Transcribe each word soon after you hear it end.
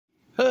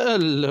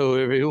Hello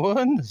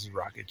everyone, this is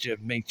Rocket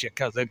Chip Make.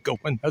 How's it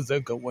going? How's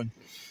it going?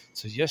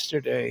 So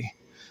yesterday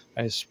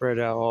I spread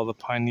out all the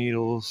pine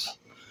needles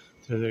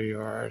through their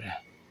yard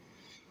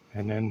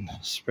and then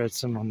spread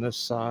some on this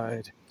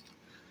side.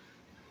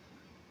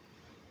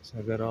 So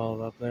I got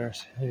all up there.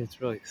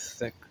 It's really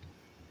thick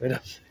right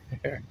up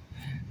there,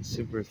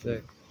 super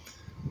thick.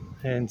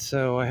 And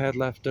so I had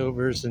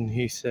leftovers and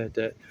he said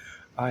that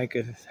I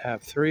could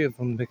have 3 of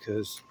them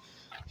because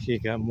he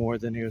got more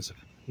than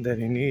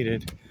he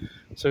needed.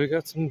 So we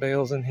got some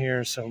bales in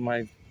here. So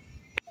my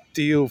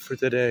deal for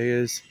today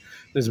is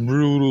this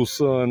brutal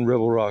sun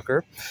rebel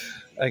rocker.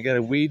 I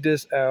gotta weed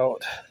this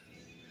out,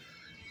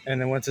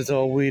 and then once it's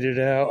all weeded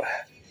out,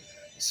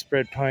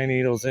 spread pine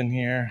needles in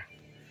here.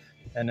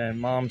 And then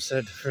Mom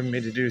said for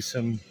me to do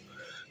some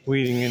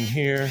weeding in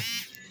here.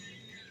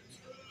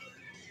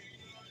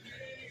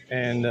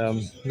 And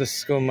this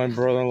is going to my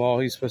brother-in-law.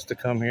 He's supposed to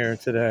come here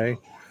today.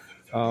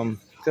 Got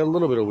a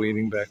little bit of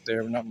weeding back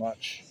there, but not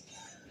much.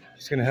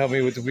 He's going to help me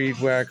with the weed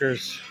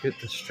whackers, get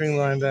the string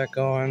line back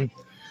on.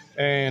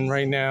 And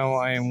right now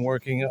I am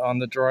working on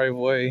the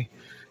driveway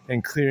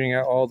and clearing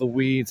out all the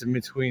weeds in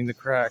between the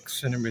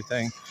cracks and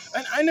everything.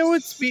 And I know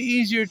it'd be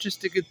easier just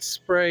to get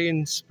spray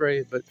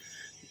it, but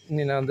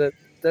you know,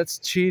 that's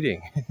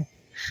cheating.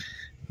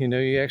 You know,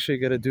 you actually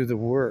got to do the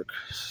work.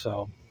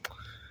 So,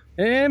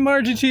 and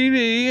Margie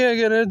TV, I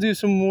got to do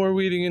some more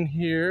weeding in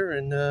here.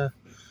 And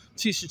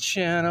Tisha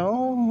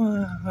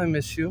channel, I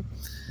miss you.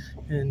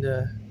 And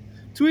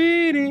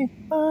Tweety,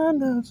 I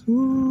love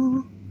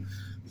you.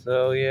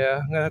 So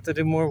yeah, I'm gonna have to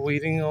do more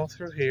weeding all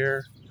through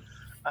here.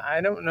 I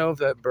don't know if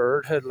that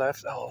bird had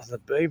left. Oh, the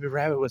baby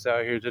rabbit was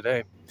out here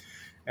today,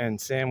 and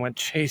Sam went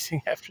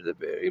chasing after the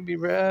baby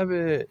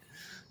rabbit.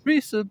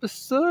 Risa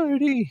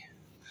Basardi.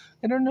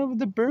 I don't know if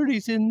the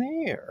birdie's in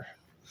there.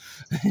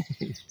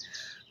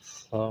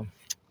 So,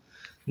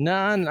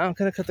 nah, I'm not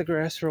gonna cut the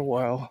grass for a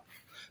while.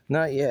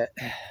 Not yet.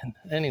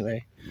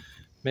 Anyway,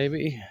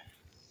 maybe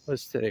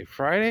what's today?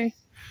 Friday?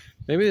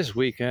 Maybe this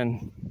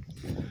weekend.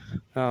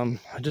 I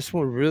just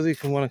really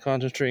want to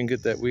concentrate and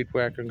get that weed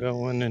whacker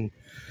going and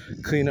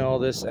clean all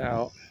this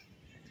out.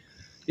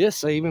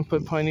 Yes, I even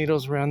put pine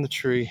needles around the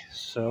tree.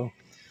 So,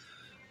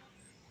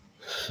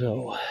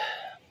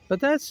 but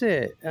that's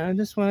it. I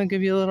just want to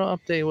give you a little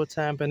update what's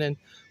happening.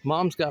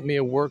 Mom's got me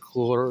a work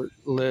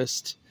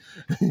list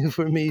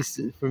for me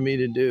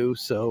to do.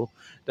 So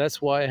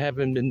that's why I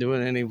haven't been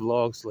doing any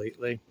vlogs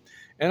lately.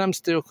 And I'm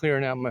still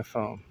clearing out my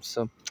phone.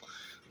 So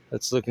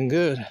that's looking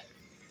good.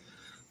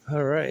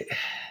 All right.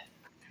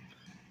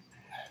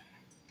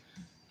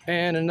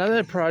 And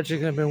another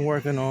project I've been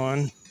working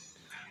on,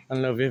 I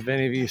don't know if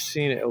any of you have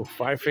seen it. Oh,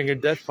 5-Finger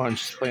Death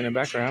Punch is playing in the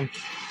background.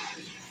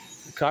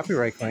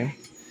 Copyright claim.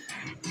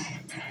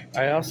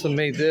 I also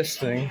made this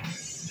thing.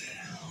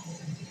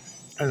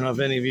 I don't know if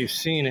any of you have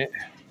seen it.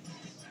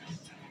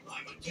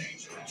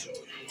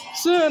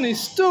 Sunny,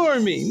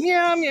 stormy,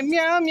 meow, meow,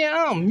 meow,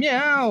 meow,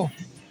 meow.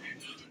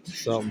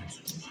 So,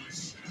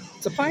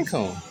 it's a pine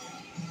cone.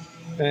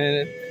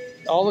 And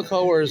all the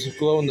colors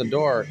glow in the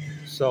dark.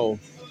 So,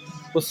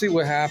 we'll see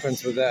what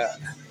happens with that.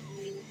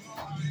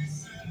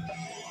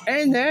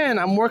 And then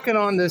I'm working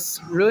on this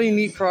really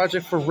neat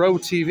project for Row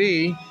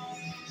TV.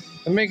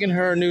 I'm making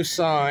her a new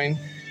sign.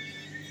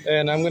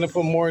 And I'm going to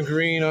put more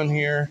green on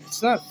here.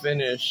 It's not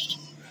finished.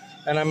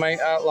 And I might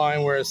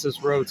outline where it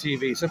says Row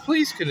TV. So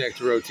please connect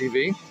to Row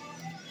TV.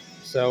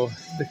 So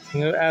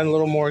I'm going to add a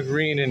little more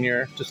green in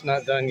here. Just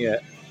not done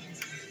yet.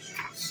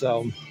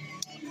 So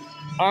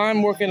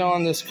I'm working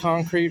on this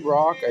concrete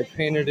rock. I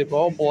painted it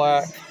all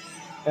black.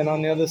 And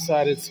on the other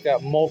side, it's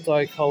got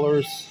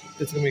multi-colors.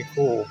 It's going to be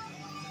cool.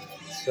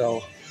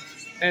 So,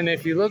 and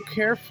if you look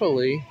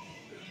carefully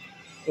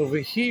over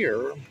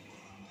here,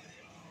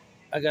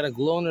 I got a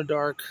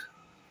glow-in-the-dark.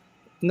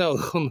 No,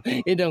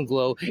 it don't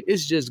glow.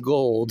 It's just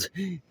gold.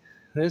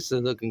 This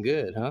is looking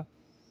good, huh?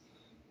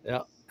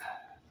 Yeah.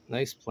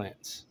 Nice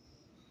plants.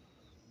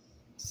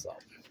 So,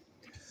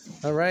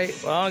 all right.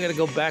 Well, I got to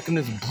go back in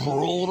this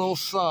brutal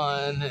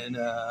sun. And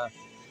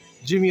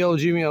Jimmy O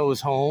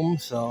is home,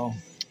 so...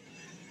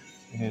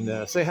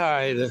 And say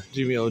hi to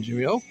Jimmy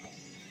O.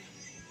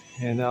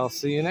 And I'll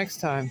see you next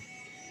time.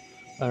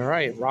 All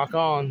right, rock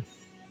on.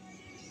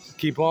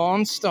 Keep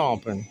on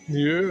stomping.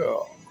 Yeah.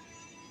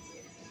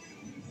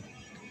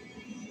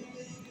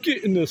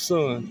 Get in the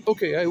sun.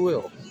 Okay, I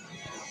will.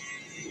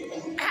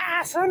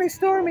 Ah, sunny,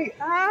 stormy.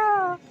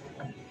 Ah.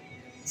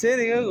 San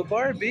Diego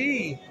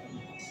Barbie.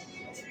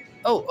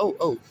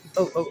 Oh.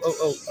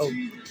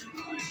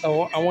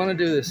 Oh, I want to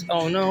do this.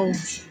 Oh, no.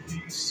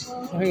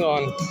 Hang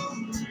on.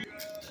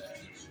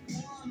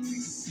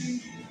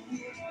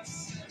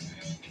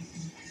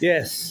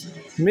 Yes,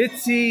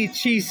 Mitzi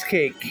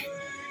Cheesecake.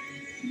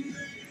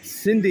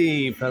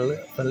 Cindy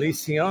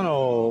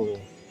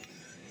Feliciano.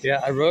 Yeah,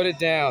 I wrote it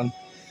down.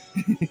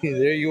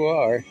 There you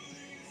are.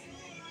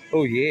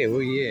 Oh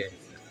yeah.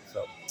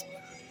 So,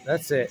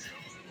 that's it.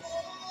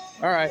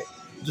 All right,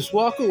 just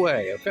walk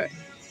away, okay?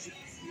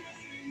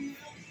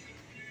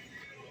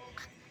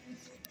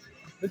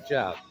 Good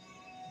job.